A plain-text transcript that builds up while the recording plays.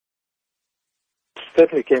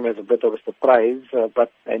certainly came as a bit of a surprise,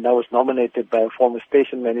 and I was nominated by a former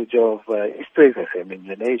station manager of Newsbreak FM in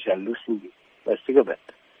Indonesia, Lucy Sigabet.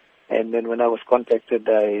 And then when I was contacted,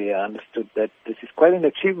 I understood that this is quite an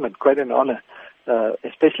achievement, quite an honor,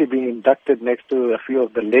 especially being inducted next to a few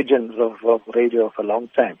of the legends of radio for a long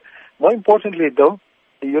time. More importantly, though,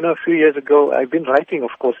 a few years ago, I've been writing,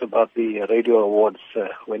 of course, about the radio awards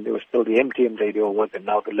when they were still the MTN Radio Awards and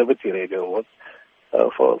now the Liberty Radio Awards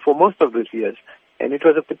for most of those years. And it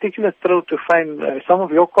was a particular thrill to find some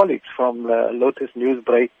of your colleagues from Lotus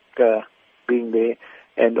Newsbreak being there,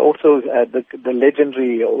 and also the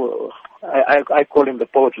legendary, I call him the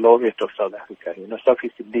poet laureate of South Africa,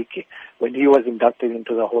 Safi Siddiqui. When he was inducted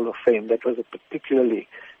into the Hall of Fame, that was a particularly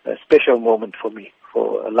special moment for me,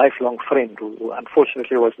 for a lifelong friend who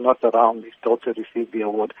unfortunately was not around. His daughter received the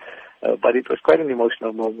award, but it was quite an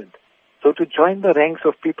emotional moment. So to join the ranks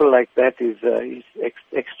of people like that is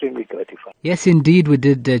extremely gratifying. Yes, indeed, we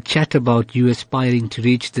did chat about you aspiring to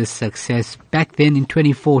reach this success back then in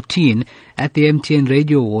 2014 at the MTN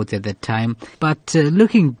Radio Awards at that time. But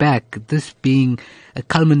looking back, this being a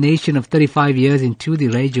culmination of 35 years into the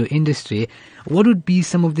radio industry, what would be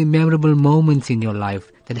some of the memorable moments in your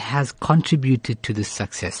life that has contributed to this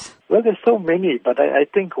success? Well, there's so many, but I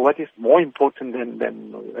think what is more important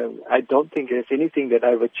than I don't think there's anything that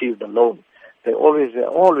I've achieved alone. There always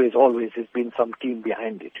has been some team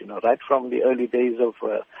behind it, right from the early days of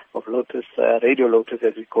Lotus, Radio Lotus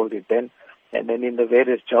as we called it then, and then in the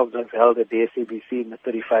various jobs I've held at the SABC in the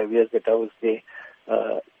 35 years that I was there.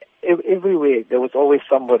 Everywhere there was always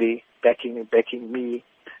somebody backing me,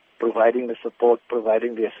 providing the support,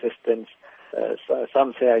 providing the assistance. So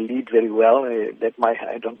some say I lead very well.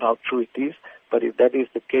 I don't know how true it is, but if that is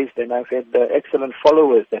the case, then I've had excellent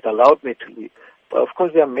followers that allowed me to lead. But of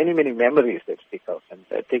course, there are many, many memories that stick out. And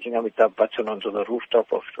taking Amitabh Bachchan onto the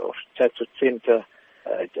rooftop of Chatsut Center,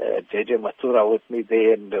 JJ Mathura with me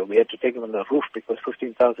there, and we had to take him on the roof because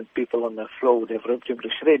 15,000 people on the floor would have ripped him to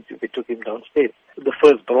shreds if we took him downstairs. The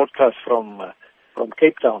first broadcast from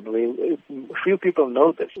Cape Town. Few people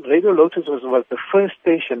know this. Radio Lotus was the first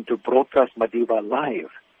station to broadcast Madiba live,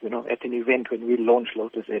 at an event when we launched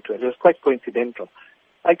Lotus 8. It was quite coincidental.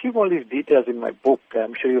 I keep all these details in my book.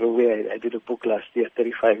 I'm sure you're aware I did a book last year,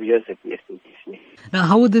 35 years at the SABC. Now,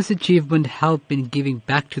 how would this achievement help in giving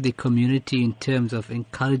back to the community in terms of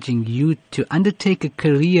encouraging you to undertake a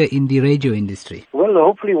career in the radio industry? Well,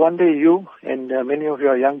 hopefully one day you and many of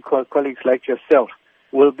your young colleagues like yourself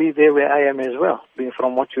will be there where I am as well,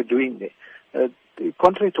 from what you're doing there.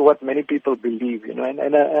 Contrary to what many people believe, and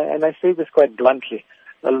I say this quite bluntly,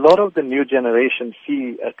 a lot of the new generation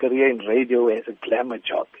see a career in radio as a glamour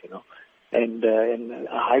job, and a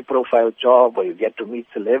high-profile job where you get to meet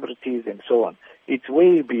celebrities and so on. It's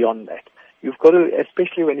way beyond that. You've got to,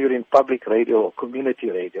 especially when you're in public radio or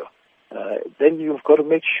community radio, then you've got to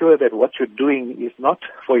make sure that what you're doing is not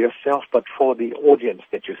for yourself but for the audience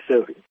that you're serving.